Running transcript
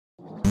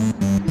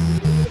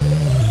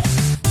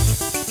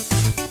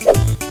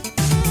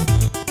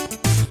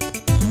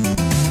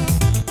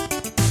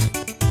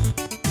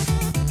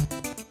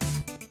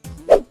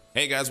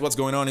Hey guys, what's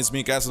going on? It's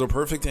me,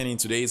 Casadorperfect, and in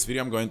today's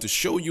video I'm going to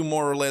show you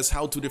more or less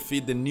how to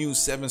defeat the new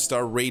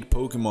 7-star raid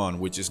Pokemon,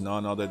 which is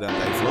none other than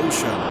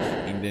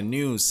TYPHLOSION, in the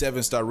new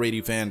 7-star raid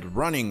event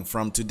running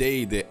from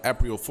today, the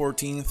April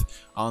 14th,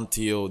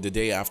 until the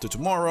day after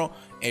tomorrow,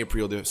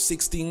 April the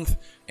 16th,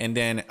 and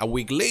then a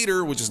week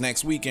later, which is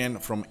next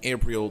weekend, from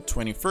April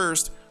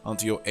 21st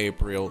until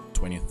April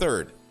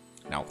 23rd.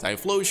 Now,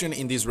 TYPHLOSION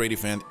in this raid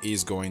event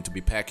is going to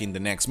be packing the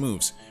next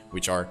moves,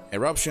 which are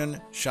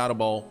Eruption, Shadow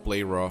Ball,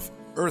 Play Rough,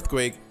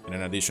 Earthquake, and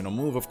an additional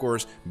move, of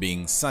course,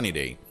 being Sunny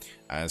Day.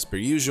 As per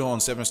usual on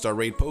 7-star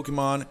raid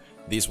Pokemon,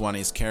 this one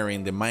is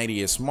carrying the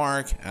Mightiest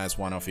Mark as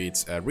one of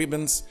its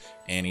ribbons,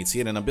 and its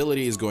hidden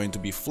ability is going to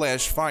be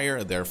Flash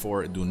Fire.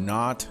 Therefore, do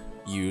not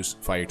use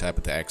fire type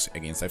attacks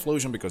against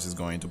TYPHLOSION because it's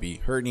going to be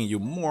hurting you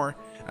more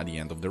at the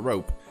end of the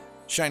rope.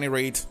 Shiny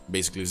rate,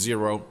 basically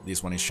 0.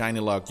 This one is shiny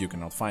locked. You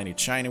cannot find it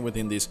shiny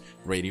within this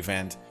raid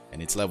event,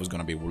 and its level is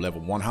going to be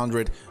level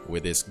 100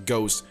 with this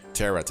Ghost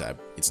Terra type.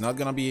 It's not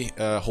going to be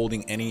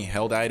holding any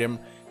held item,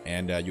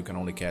 and you can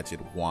only catch it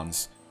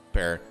once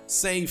per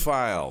save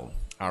file.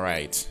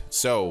 Alright,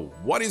 so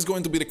what is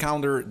going to be the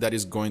counter that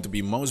is going to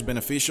be most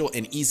beneficial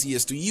and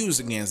easiest to use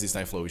against this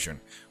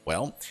TYPHLOSION?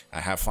 Well, I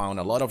have found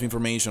a lot of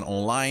information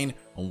online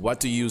on what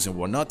to use and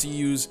what not to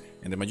use,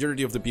 and the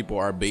majority of the people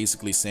are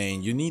basically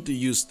saying you need to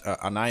use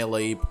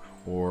Annihilate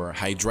or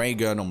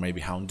Hydreigon or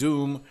maybe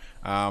Houndoom,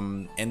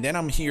 and then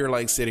I'm here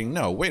like saying,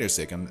 no, wait a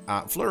second,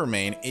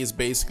 FLutter is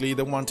basically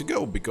the one to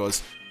go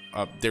because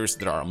there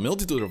are a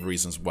multitude of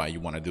reasons why you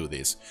want to do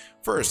this.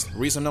 First,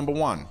 reason number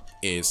 1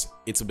 is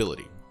its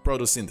ability.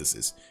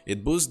 Photosynthesis.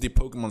 It boosts the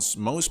Pokemon's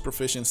most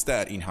proficient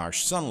stat in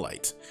harsh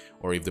sunlight,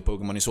 or if the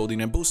Pokemon is holding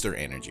a booster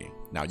energy.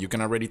 Now you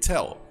can already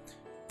tell,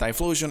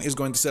 TYPHLOSION is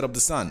going to set up the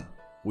sun,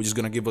 which is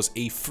going to give us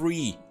a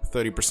free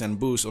 30%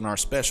 boost on our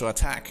special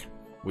attack,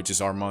 which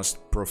is our most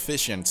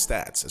proficient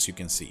stats, as you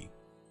can see.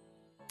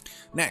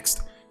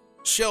 Next,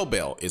 Shell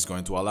Bell is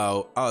going to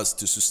allow us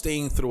to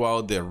sustain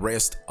throughout the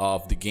rest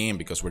of the game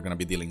because we're going to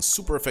be dealing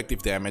super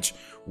effective damage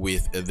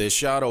with the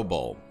Shadow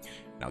Ball.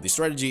 Now, this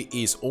strategy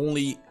is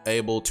only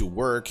able to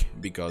work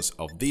because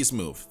of this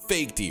move,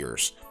 Fake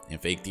Tears.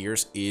 And Fake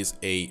Tears is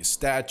a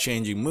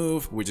stat-changing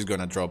move, which is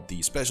going to drop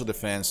the special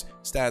defense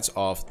stats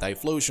of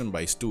TYPHLOSION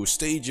by 2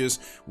 stages,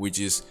 which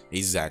is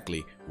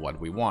exactly what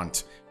we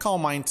want.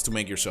 Calm Mind to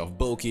make yourself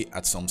bulky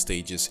at some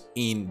stages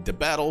in the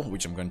battle,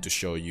 which I'm going to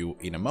show you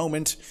in a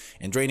moment.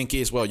 And Draining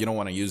Kiss, well, you don't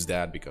want to use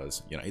that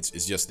because, you know,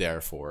 it's just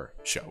there for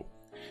show.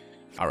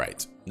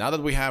 Alright, now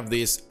that we have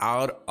this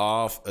out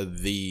of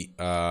the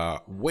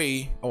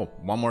way, oh,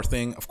 one more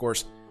thing, of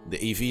course,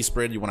 the EV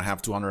spread, you want to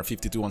have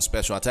 252 on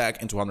special attack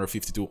and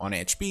 252 on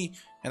HP,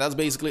 and that's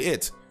basically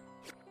it.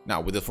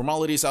 Now, with the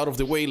formalities out of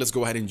the way, let's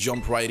go ahead and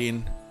jump right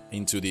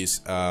into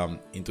this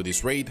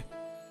raid.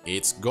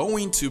 It's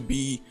going to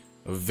be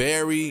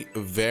very,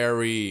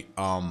 very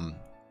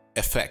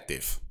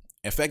effective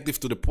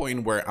to the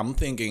point where I'm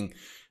thinking,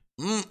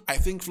 I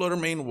think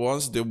FLutter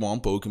was the one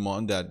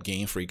Pokemon that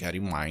Game Freak had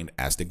in mind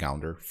as the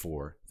counter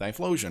for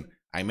TYPHLOSION.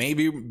 I may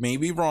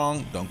be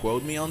wrong, don't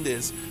quote me on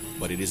this,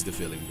 but it is the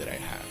feeling that I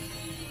have.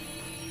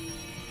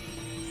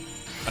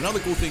 Another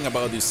cool thing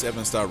about this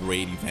 7-star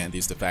raid event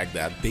is the fact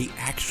that they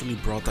actually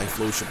brought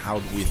TYPHLOSION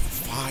out with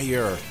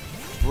fire.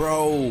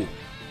 Bro,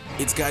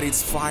 it's got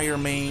its fire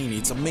main,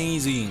 it's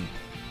amazing.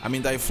 I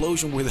mean,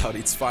 TYPHLOSION without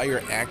its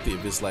fire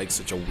active is like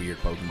such a weird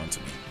Pokemon to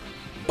me.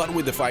 But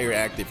with the fire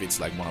active, it's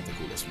like one of the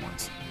coolest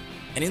ones.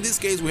 And in this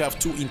case, we have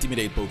 2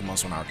 Intimidate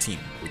Pokemons on our team,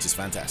 which is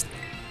fantastic.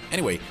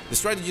 Anyway, the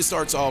strategy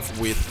starts off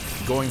with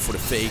going for the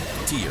Fake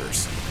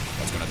Tears.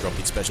 That's gonna drop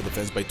its special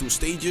defense by 2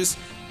 stages,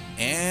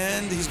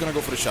 and he's gonna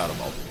go for the Shadow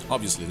Ball.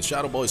 Obviously, the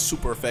Shadow Ball is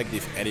super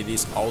effective, and it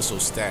is also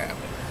Stab,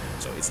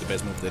 so it's the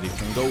best move that it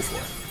can go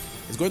for.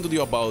 It's going to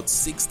do about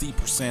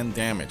 60%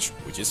 damage,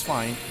 which is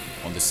fine.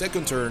 On the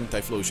second turn,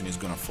 TYPHLOSION is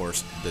gonna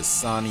force the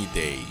Sunny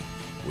Day,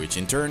 which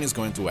in turn is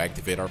going to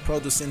activate our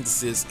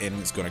photosynthesis and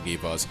it's going to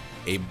give us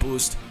a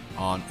boost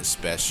on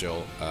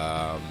special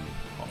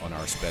on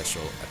our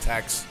special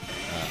attacks.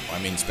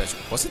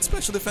 Was it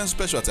special defense,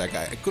 special attack?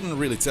 I couldn't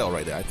really tell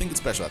right there. I think it's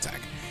special attack.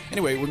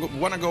 Anyway, we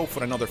want to go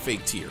for another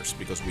Fake Tears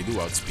because we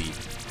do outspeed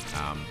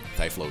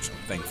TYPHLOSION,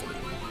 thankfully.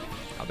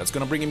 That's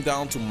going to bring him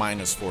down to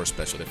 -4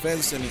 special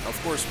defense, and of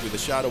course with the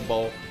Shadow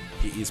Ball,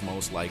 he is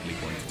most likely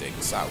going to take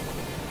us out.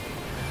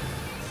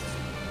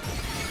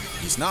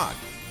 He's not.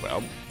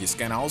 Well, this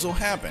can also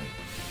happen,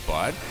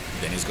 but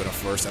then he's gonna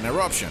force an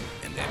Eruption,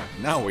 and then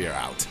now we are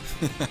out.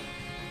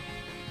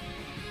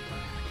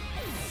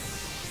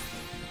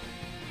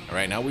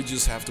 Alright, now we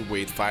just have to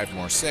wait 5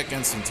 more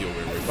seconds until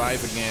we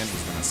revive again.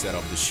 He's gonna set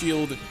up the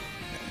shield,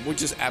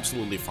 which is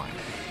absolutely fine.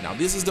 Now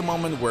this is the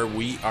moment where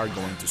we are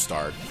going to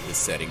start the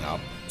setting up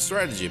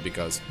strategy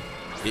because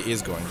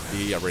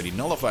he already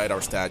nullified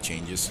our stat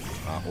changes,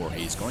 or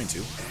he's going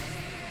to.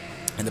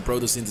 And the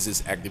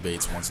photosynthesis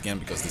activates once again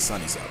because the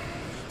sun is up.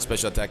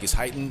 Special attack is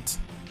heightened.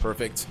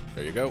 Perfect.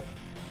 There you go.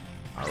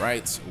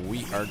 Alright,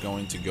 we are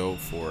going to go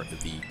for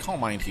the Calm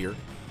Mind here.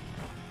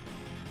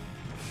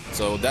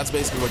 So that's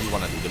basically what you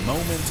want to do. The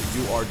moment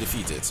you are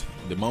defeated,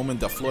 the moment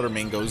the FLutter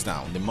main goes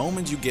down, the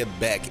moment you get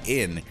back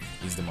in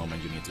is the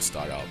moment you need to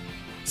start out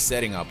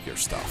setting up your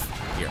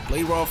stuff. Here,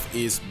 Play Rough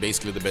is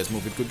basically the best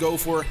move it could go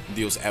for,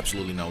 deals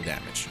absolutely no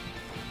damage.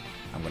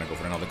 I'm gonna go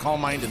for another Calm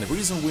Mind, and the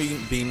reason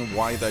being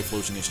why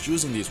TYPHLOSION is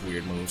choosing these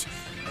weird moves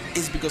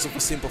is because of a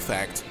simple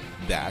fact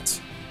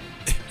that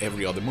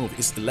every other move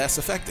is less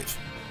effective.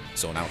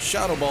 So now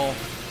Shadow Ball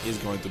is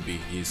going to be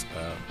his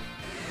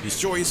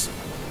choice.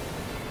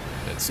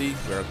 Let's see,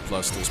 we're at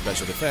 +2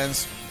 special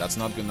defense. That's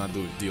not gonna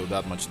deal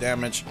that much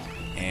damage.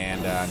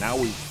 And now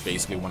we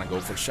basically want to go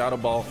for Shadow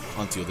Ball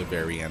until the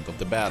very end of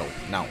the battle.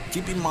 Now,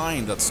 keep in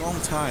mind that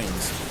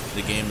sometimes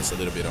the game is a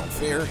little bit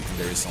unfair, and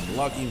there is some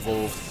luck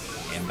involved,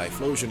 and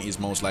TYPHLOSION is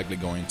most likely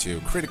going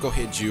to critical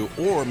hit you,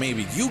 or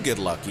maybe you get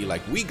lucky,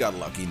 like we got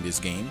lucky in this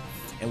game,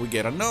 and we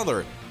get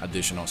another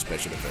additional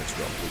special effects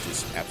drop, which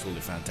is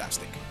absolutely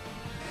fantastic.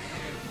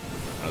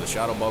 Another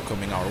Shadow Ball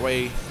coming our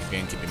way.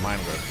 Again, keep in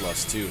mind we're at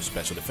 +2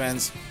 special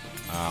defense,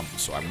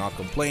 so I'm not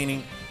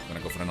complaining. I'm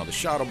gonna go for another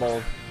Shadow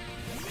Ball,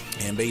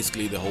 and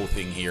basically the whole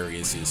thing here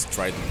is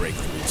try to break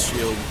through its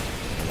shield.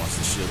 And once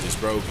the shield is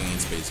broken,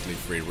 it's basically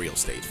free real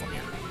estate from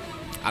here.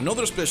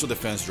 Another special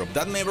defense drop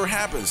that never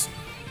happens.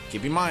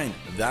 Keep in mind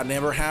that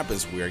never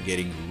happens. We are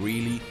getting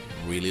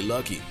really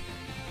lucky.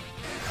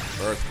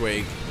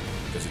 Earthquake,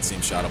 because it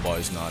seems Shadow Ball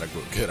is not a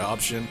good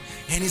option,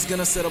 and he's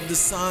gonna set up the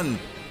sun.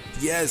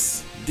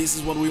 Yes, this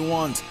is what we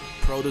want.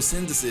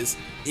 Photosynthesis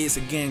is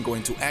again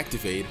going to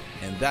activate,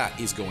 and that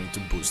is going to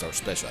boost our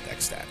special attack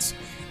stats.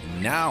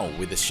 And now,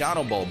 with the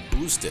Shadow Ball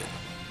boosted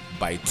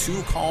by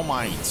 2 Calm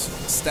Minds,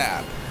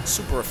 stab,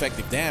 super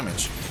effective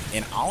damage,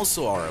 and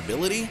also our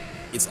ability,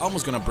 it's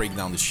almost gonna break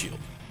down the shield.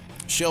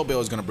 Shell Bell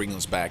is gonna bring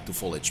us back to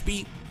full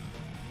HP,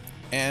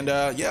 and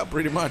yeah,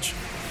 pretty much.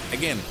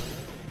 Again,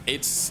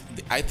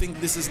 I think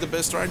this is the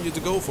best strategy to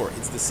go for.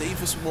 It's the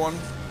safest one.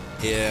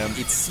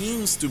 It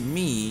seems to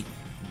me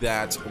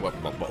that,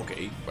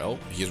 okay, well,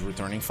 he's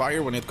returning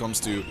fire when it comes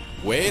to,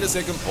 wait a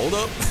second, hold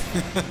up.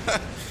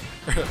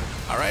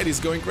 Alright, he's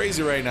going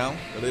crazy right now,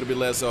 a little bit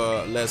less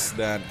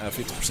than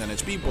 50%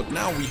 HP, but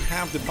now we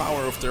have the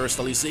power of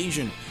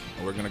terrestrialization,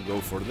 and we're gonna go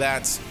for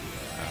that.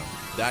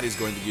 That is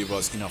going to give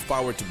us enough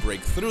power to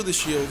break through the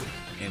shield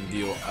and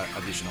deal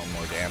additional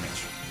more damage.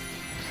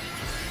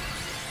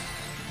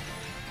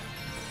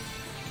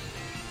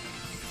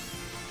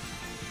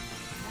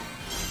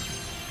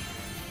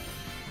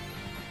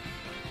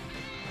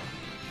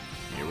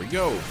 Here we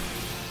go.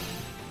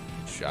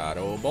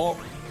 Shadow Ball.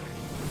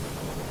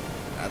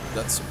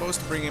 That's supposed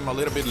to bring him a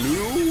little bit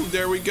low.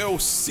 There we go.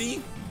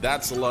 See?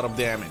 That's a lot of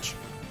damage.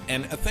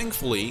 And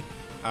thankfully,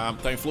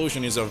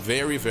 TYPHLOSION is a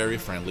very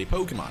friendly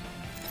Pokemon,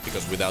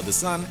 because without the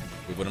sun,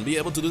 we wouldn't be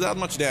able to do that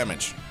much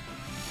damage.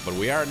 But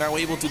we are now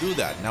able to do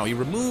that. Now, he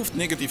removed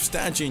negative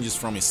stat changes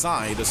from his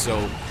side, so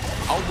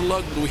all the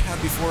luck that we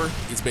had before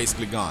is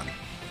basically gone.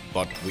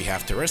 But we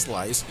have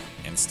Terrestrialize,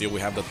 and still we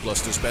have that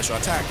 +2 special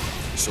attack,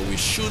 so we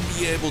should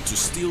be able to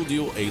still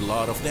deal a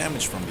lot of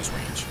damage from this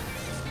range.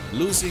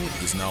 Losing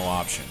is no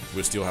option.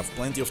 We'll still have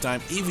plenty of time.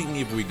 Even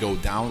if we go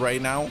down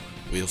right now,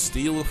 we'll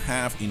still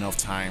have enough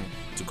time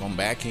to come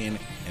back in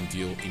and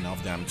deal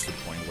enough damage to the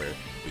point where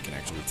we can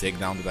actually take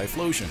down the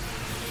TYPHLOSION.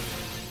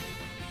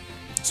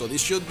 So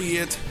this should be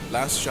it.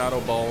 Last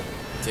Shadow Ball,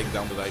 take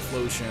down the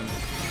TYPHLOSION,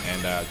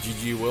 and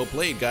GG, well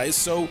played, guys.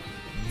 So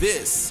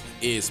this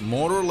is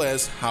more or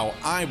less how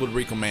I would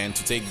recommend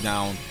to take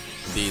down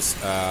this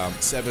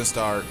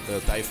 7-star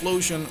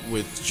TYPHLOSION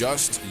with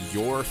just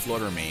your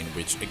FLutter main,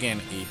 which again,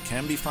 it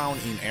can be found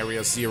in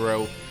Area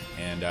 0,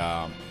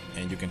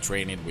 and you can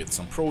train it with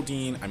some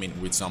protein,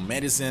 with some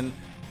medicine,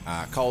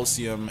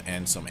 calcium,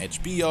 and some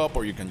HP up,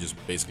 or you can just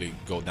basically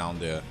go down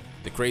the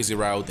crazy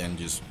route and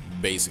just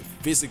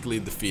physically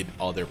defeat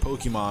other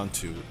Pokemon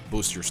to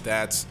boost your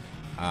stats.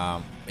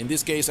 In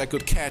this case, I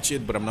could catch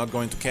it, but I'm not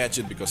going to catch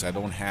it because I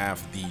don't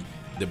have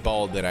the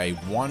ball that I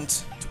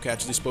want to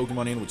catch this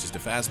Pokemon in, which is the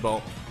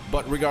fastball.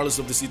 But regardless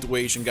of the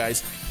situation,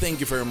 guys, thank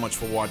you very much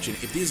for watching.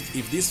 If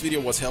this video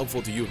was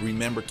helpful to you,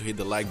 remember to hit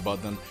the like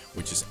button,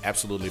 which is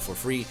absolutely for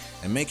free,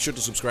 and make sure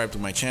to subscribe to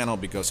my channel,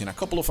 because in a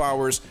couple of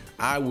hours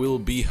I will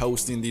be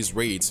hosting these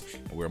raids,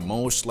 and we're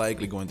most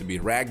likely going to be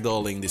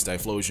ragdolling this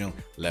TYPHLOSION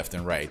left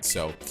and right.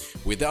 So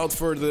without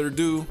further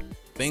ado,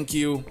 thank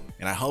you,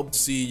 and I hope to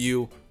see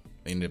you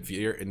in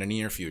the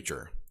near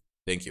future.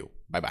 Thank you.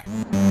 Bye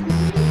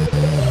bye.